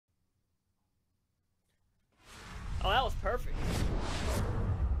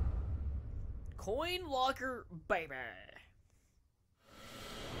Coin locker, baby.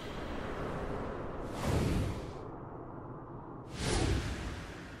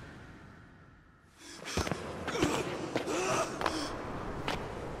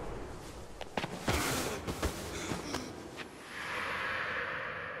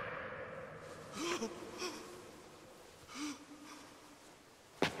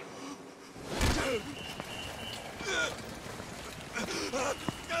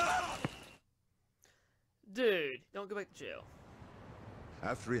 Dude, don't go back to jail.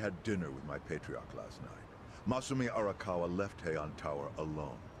 After he had dinner with my patriarch last night, Masumi Arakawa left Heian Tower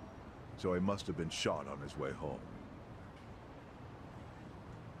alone. So he must have been shot on his way home.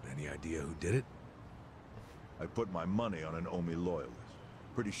 Any idea who did it? I put my money on an Omi loyalist.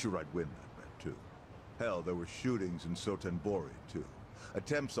 Pretty sure I'd win that bet, too. Hell, there were shootings in Sotenbori, too.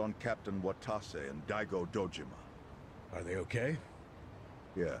 Attempts on Captain Watase and Daigo Dojima. Are they okay?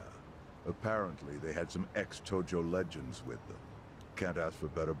 Yeah. Apparently, they had some ex-Tojo legends with them. Can't ask for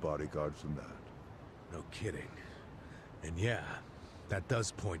better bodyguards than that. No kidding. And yeah, that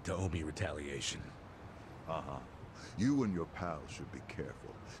does point to Omi retaliation. Uh-huh. You and your pals should be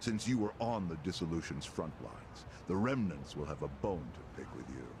careful, since you were on the dissolution's front lines. The remnants will have a bone to pick with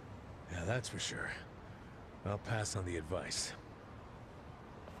you. Yeah, that's for sure. I'll pass on the advice.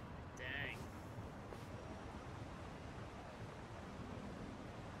 Dang.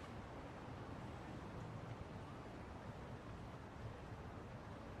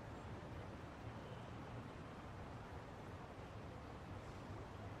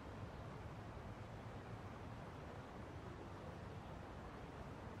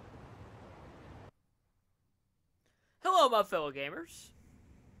 Hello, my fellow gamers.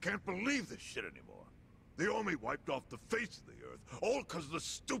 Can't believe this shit anymore. The Omi wiped off the face of the earth, all because of the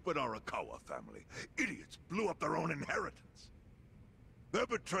stupid Arakawa family. Idiots blew up their own inheritance. Their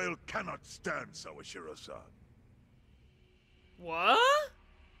betrayal cannot stand, Sawashiro-san. What?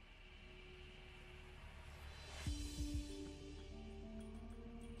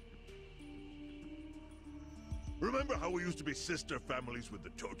 Remember how we used to be sister families with the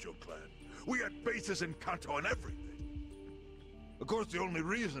Tojo clan? We had bases in Kanto and everything. Of course, the only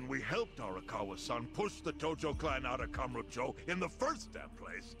reason we helped Arakawa-san push the Tojo clan out of Kamurocho in the first damn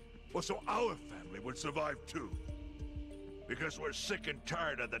place was so our family would survive too. Because we're sick and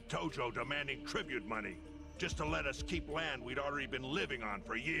tired of the Tojo demanding tribute money just to let us keep land we'd already been living on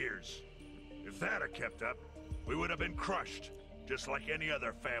for years. If that had kept up, we would have been crushed, just like any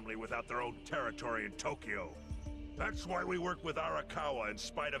other family without their own territory in Tokyo. That's why we work with Arakawa in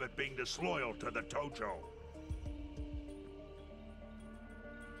spite of it being disloyal to the Tojo.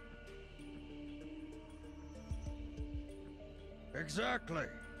 Exactly.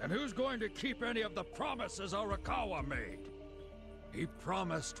 And who's going to keep any of the promises Arakawa made? He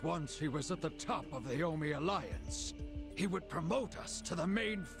promised once he was at the top of the Omi Alliance, he would promote us to the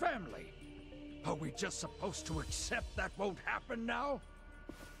main family. Are we just supposed to accept that won't happen now?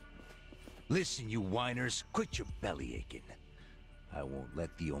 Listen, you whiners, quit your belly aching. I won't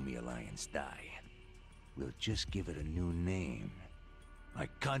let the Omi Alliance die. We'll just give it a new name. Like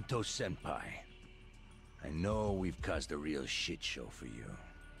Kanto Senpai. I know we've caused a real shit show for you.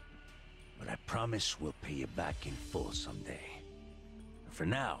 But I promise we'll pay you back in full someday. For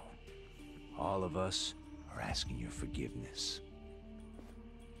now, all of us are asking your forgiveness.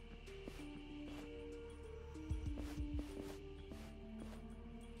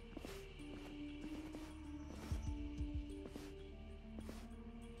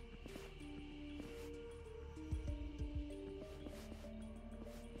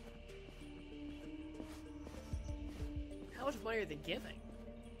 How much money are they giving?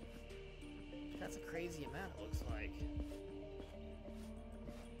 That's a crazy amount, it looks like.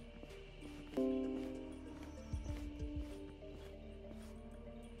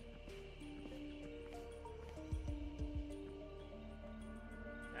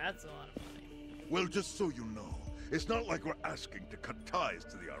 That's a lot of money. Well, just so you know, it's not like we're asking to cut ties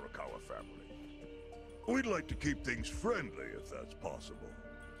to the Arakawa family. We'd like to keep things friendly, if that's possible.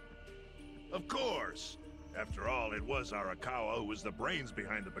 Of course! After all, it was Arakawa who was the brains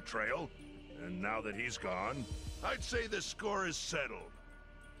behind the betrayal. And now that he's gone, I'd say the score is settled.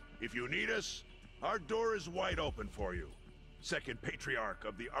 If you need us, our door is wide open for you. Second patriarch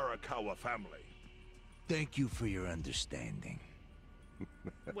of the Arakawa family. Thank you for your understanding.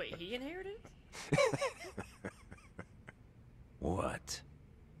 Wait, he inherited? What?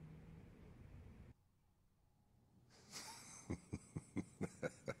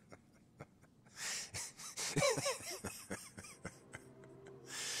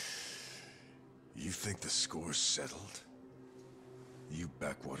 You think the score's settled? You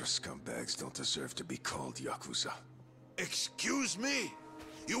backwater scumbags don't deserve to be called Yakuza. Excuse me?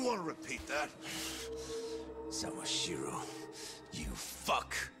 You want to repeat that? Samashiro, you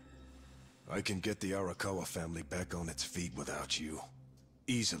fuck. I can get the Arakawa family back on its feet without you.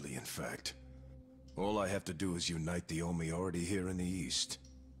 Easily, in fact. All I have to do is unite the Omi already here in the east.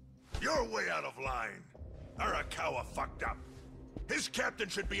 You're way out of line. Arakawa fucked up. His captain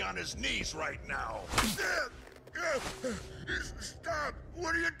should be on his knees right now. Stop!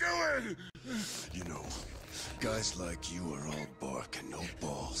 What are you doing? You know, guys like you are all bark and no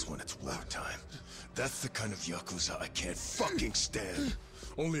balls when it's wartime. That's the kind of Yakuza I can't fucking stand.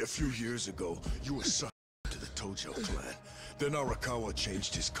 Only a few years ago, you were sucked to the Tojo clan. Then Arakawa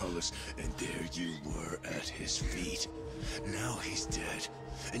changed his colors, and there you were at his feet. Now he's dead,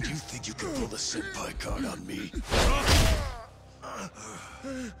 and you think you can pull the senpai card on me?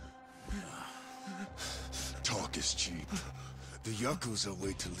 Talk is cheap. The Yakuza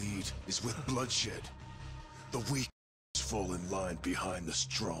way to lead is with bloodshed. The weak fall in line behind the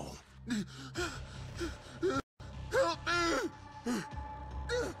strong. Help me!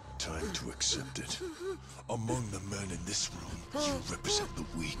 Time to accept it. Among the men in this room, you represent the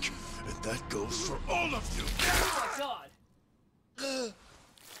weak, and that goes for all of you! Oh my god!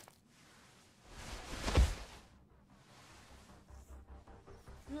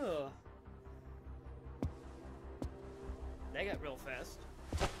 Ugh. That got real fast.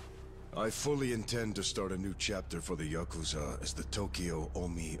 I fully intend to start a new chapter for the Yakuza as the Tokyo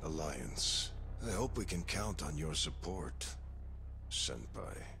Omi Alliance. I hope we can count on your support,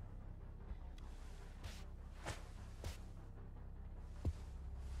 Senpai.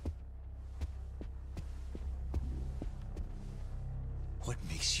 What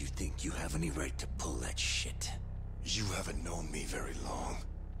makes you think you have any right to pull that shit? You haven't known me very long,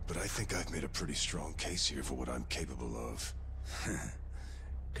 but I think I've made a pretty strong case here for what I'm capable of.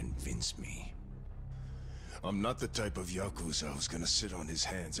 Convince me. I'm not the type of Yakuza who's gonna sit on his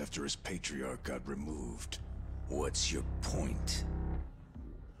hands after his patriarch got removed. What's your point?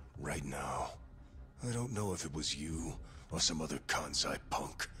 Right now, I don't know if it was you or some other Kansai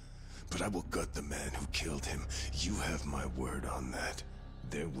punk, but I will gut the man who killed him. You have my word on that.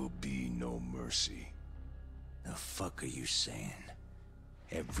 There will be no mercy. The fuck are you saying?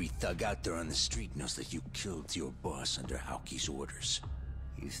 Every thug out there on the street knows that you killed your boss under Haoki's orders.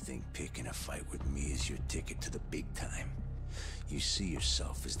 You think picking a fight with me is your ticket to the big time? You see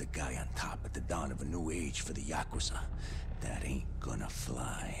yourself as the guy on top at the dawn of a new age for the Yakuza. That ain't gonna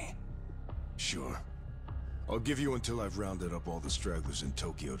fly. Sure. I'll give you until I've rounded up all the stragglers in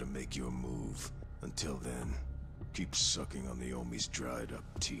Tokyo to make your move. Until then, keep sucking on the Omi's dried up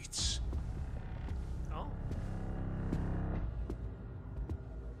teats. Oh.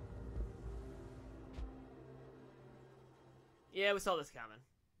 Yeah, we saw this coming.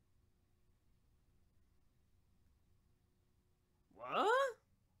 What?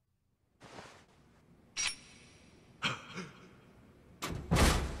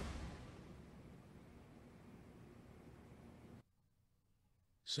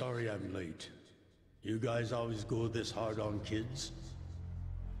 Sorry I'm late. You guys always go this hard on kids?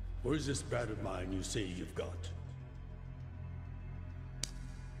 Where's this brat of mine you say you've got?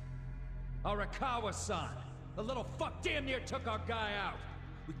 Arakawa-san! The little fuck damn near took our guy out!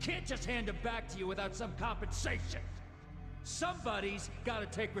 We can't just hand him back to you without some compensation! Somebody's gotta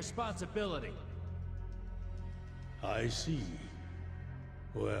take responsibility! I see.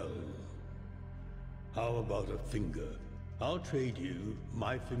 Well, how about a finger? I'll trade you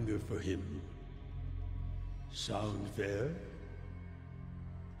my finger for him. Sound fair?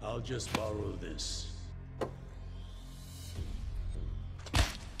 I'll just borrow this.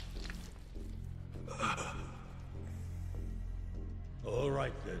 All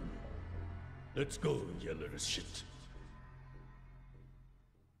right then. Let's go, you little shit.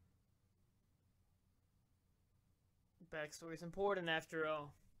 Backstory's important after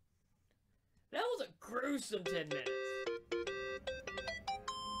all. That was a gruesome 10 minutes.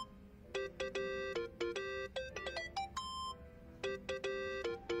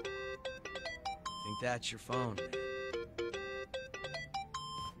 Think that's your phone.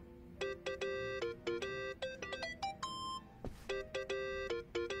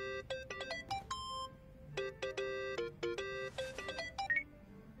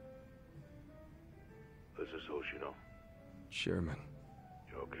 This is Hoshino. Sherman.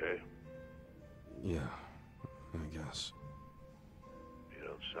 You okay? Yeah, I guess. You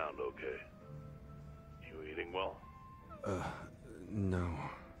don't sound okay. You eating well? No.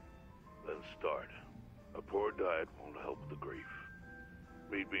 Then start. A poor diet won't help with the grief.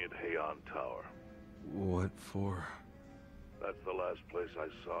 Meet me at Heian Tower. What for? That's the last place I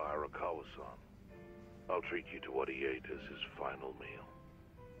saw Arakawa-san. I'll treat you to what he ate as his final meal.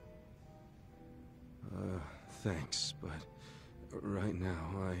 Thanks, but right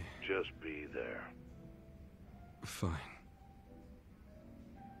now Just be there. Fine.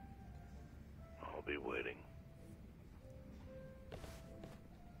 I'll be waiting.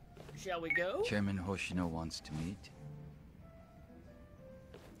 Shall we go? Chairman Hoshino wants to meet.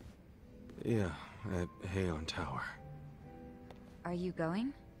 Yeah, at Heion Tower. Are you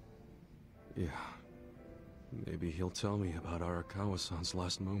going? Yeah. Maybe he'll tell me about Arakawa-san's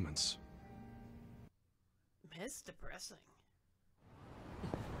last moments. It's depressing.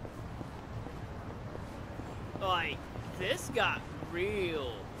 Like, this got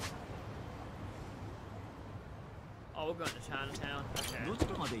real. Oh, we're going to Chinatown. Okay.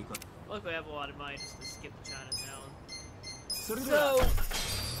 Look, we have a lot of money just to skip to Chinatown. So,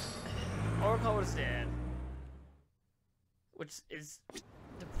 Arakawa's dead. Which is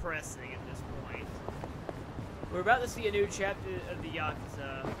depressing at this point. We're about to see a new chapter of the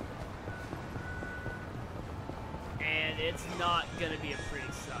Yakuza. And it's not gonna be a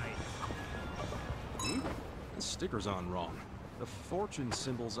pretty sight. The sticker's on wrong. The fortune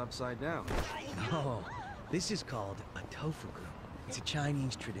symbol's upside down. No, this is called a tofuku. It's a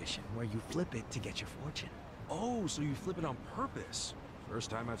Chinese tradition where you flip it to get your fortune. Oh, so you flip it on purpose. First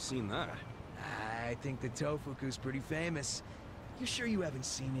time I've seen that. I think the tofuku's pretty famous. You sure you haven't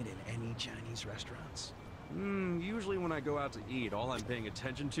seen it in any Chinese restaurants? Usually when I go out to eat, all I'm paying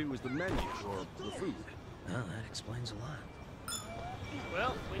attention to is the menu or the food. Well, that explains a lot.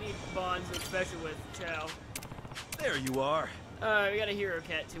 Well, we need bonds, especially with Chow. There you are. We got a hero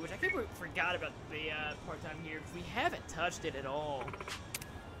cat too, which I think we forgot about the part-time here, because we haven't touched it at all.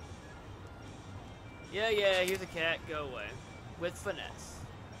 Yeah, here's a cat. Go away. With finesse.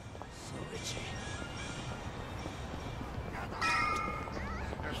 So itchy.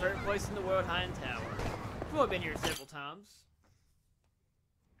 Our favorite place in the world, Heion Tower. We've only been here several times.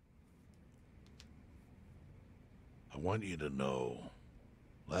 I want you to know,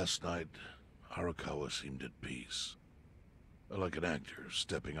 last night, Arakawa seemed at peace. Like an actor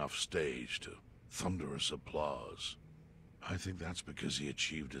stepping off stage to thunderous applause. I think that's because he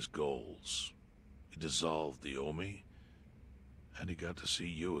achieved his goals. He dissolved the Omi, and he got to see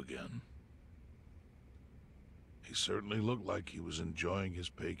you again. He certainly looked like he was enjoying his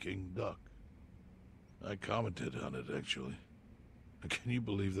Peking duck. I commented on it, actually. Can you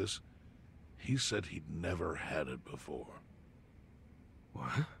believe this? He said he'd never had it before.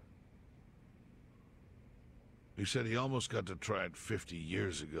 What? He said he almost got to try it 50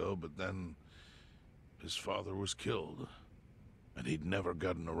 years ago, but then his father was killed, and he'd never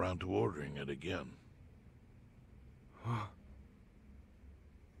gotten around to ordering it again.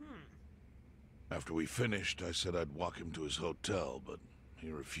 After we finished, I said I'd walk him to his hotel, but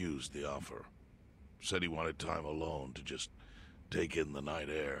he refused the offer. Said he wanted time alone to just take in the night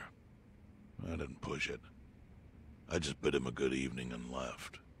air. I didn't push it. I just bid him a good evening and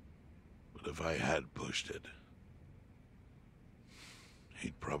left. But if I had pushed it,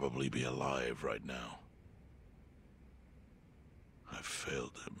 he'd probably be alive right now. I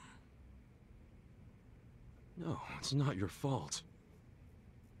failed him. No, it's not your fault.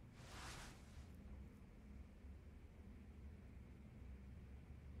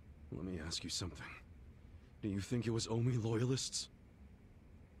 Let me ask you something. Do you think it was Omi loyalists?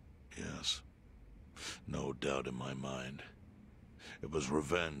 Yes. No doubt in my mind. It was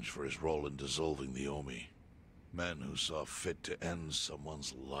revenge for his role in dissolving the Omi. Men who saw fit to end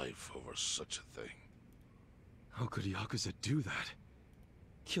someone's life over such a thing. How could Yakuza do that?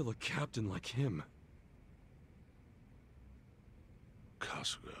 Kill a captain like him?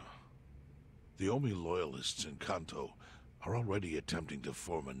 Kasuga. The Omi loyalists in Kanto are already attempting to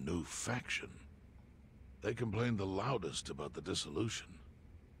form a new faction. They complain the loudest about the dissolution.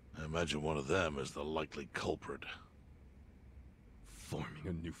 I imagine one of them is the likely culprit. Forming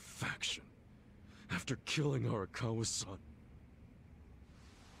a new faction? After killing Arakawa-san?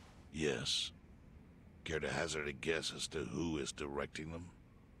 Yes. Care to hazard a guess as to who is directing them?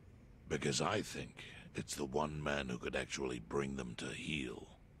 Because I think it's the one man who could actually bring them to heel.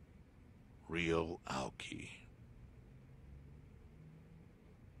 Ryo Aoki.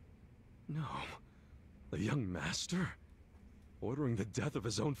 No. The young master? Ordering the death of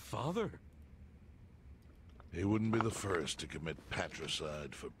his own father? He wouldn't be the first to commit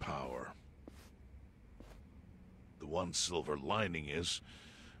patricide for power. The one silver lining is,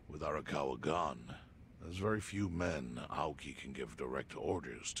 with Arakawa gone, there's very few men Aoki can give direct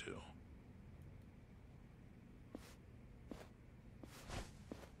orders to.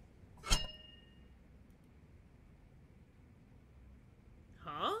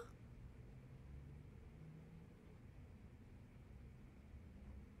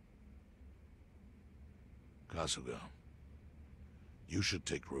 Kasuga, you should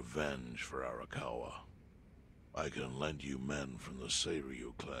take revenge for Arakawa. I can lend you men from the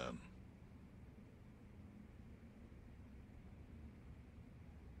Seiryu clan.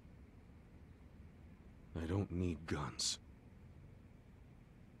 I don't need guns.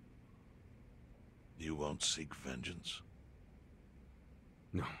 You won't seek vengeance?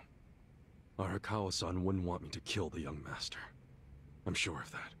 No. Arakawa-san wouldn't want me to kill the young master. I'm sure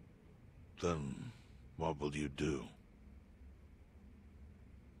of that. Then, what will you do?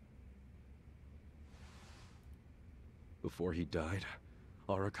 Before he died,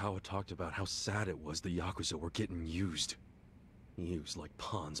 Arakawa talked about how sad it was the Yakuza were getting used. Used like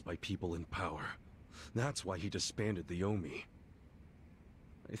pawns by people in power. That's why he disbanded the Omi.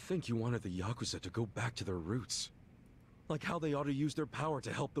 I think he wanted the Yakuza to go back to their roots. Like how they ought to use their power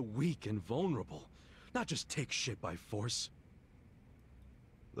to help the weak and vulnerable, not just take shit by force.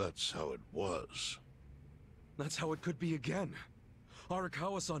 That's how it was. That's how it could be again.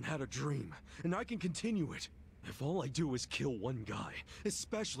 Arakawa-san had a dream, and I can continue it. If all I do is kill one guy,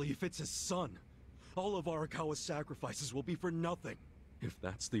 especially if it's his son, all of Arakawa's sacrifices will be for nothing. If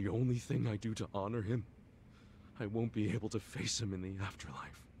that's the only thing I do to honor him, I won't be able to face him in the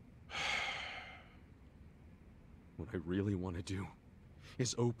afterlife. What I really want to do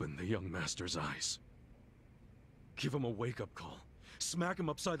is open the young master's eyes. Give him a wake-up call. Smack him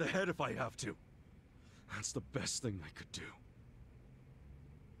upside the head if I have to. That's the best thing I could do.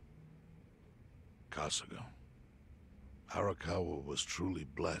 Kasuga, Arakawa was truly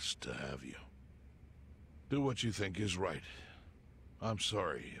blessed to have you. Do what you think is right. I'm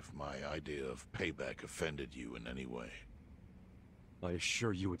sorry if my idea of payback offended you in any way. I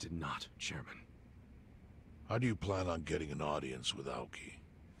assure you it did not, Chairman. How do you plan on getting an audience with Aoki?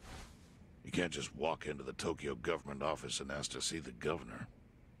 You can't just walk into the Tokyo government office and ask to see the governor.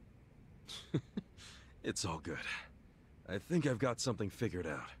 It's all good. I think I've got something figured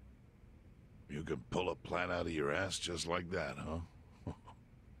out. You can pull a plan out of your ass just like that, huh?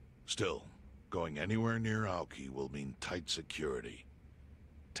 Still, going anywhere near Aoki will mean tight security.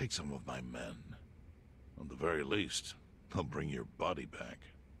 Take some of my men. At the very least, they'll bring your body back.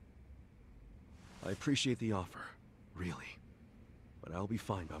 I appreciate the offer, really. But I'll be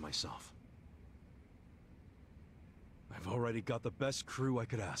fine by myself. I've already got the best crew I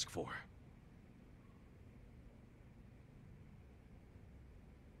could ask for.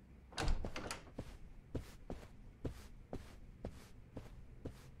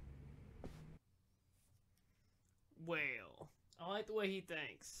 Well, I like the way he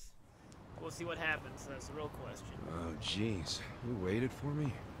thinks. We'll see what happens. That's the real question. Oh, jeez. You waited for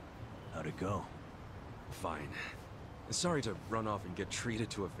me? How'd it go? Fine. Sorry to run off and get treated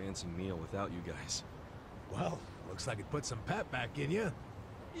to a fancy meal without you guys. Well, looks like it put some pep back in you.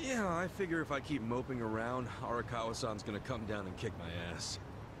 Yeah, I figure if I keep moping around, Arakawa-san's gonna come down and kick my ass.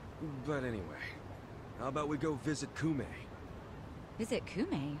 But anyway, how about we go visit Kume? Visit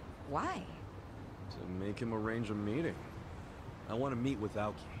Kume? Why? To make him arrange a meeting. I want to meet with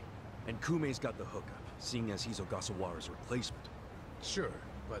Aoki, and Kume's got the hookup, seeing as he's Ogasawara's replacement. Sure,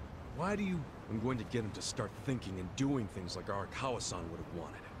 but why do you... I'm going to get him to start thinking and doing things like Arakawa-san would have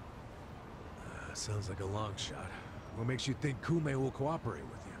wanted. Sounds like a long shot. What makes you think Kume will cooperate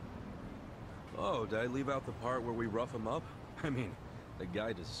with you? Oh, did I leave out the part where we rough him up? I mean, the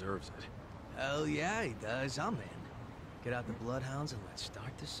guy deserves it. Hell yeah, he does. I'm in. Get out the bloodhounds and let's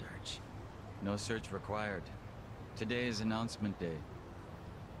start the search. No search required. Today is announcement day.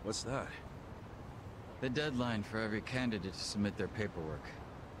 What's that? The deadline for every candidate to submit their paperwork.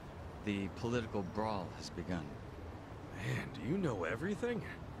 The political brawl has begun. Man, do you know everything?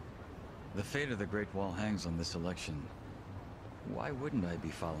 The fate of the Great Wall hangs on this election. Why wouldn't I be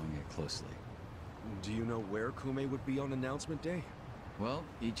following it closely? Do you know where Kume would be on announcement day? Well,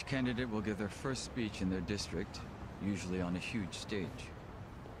 each candidate will give their first speech in their district, usually on a huge stage.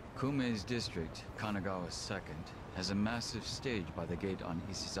 Kume's district, Kanagawa's second, has a massive stage by the gate on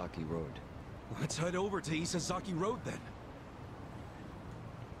Isizaki Road. Let's head over to Isizaki Road then.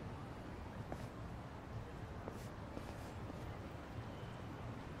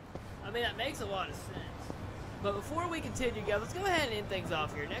 I mean, that makes a lot of sense. But before we continue, guys, let's go ahead and end things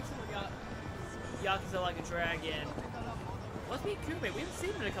off here. Next one we got Yakuza Like a Dragon. Let's meet Kume. We haven't seen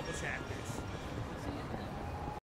him in a couple chapters.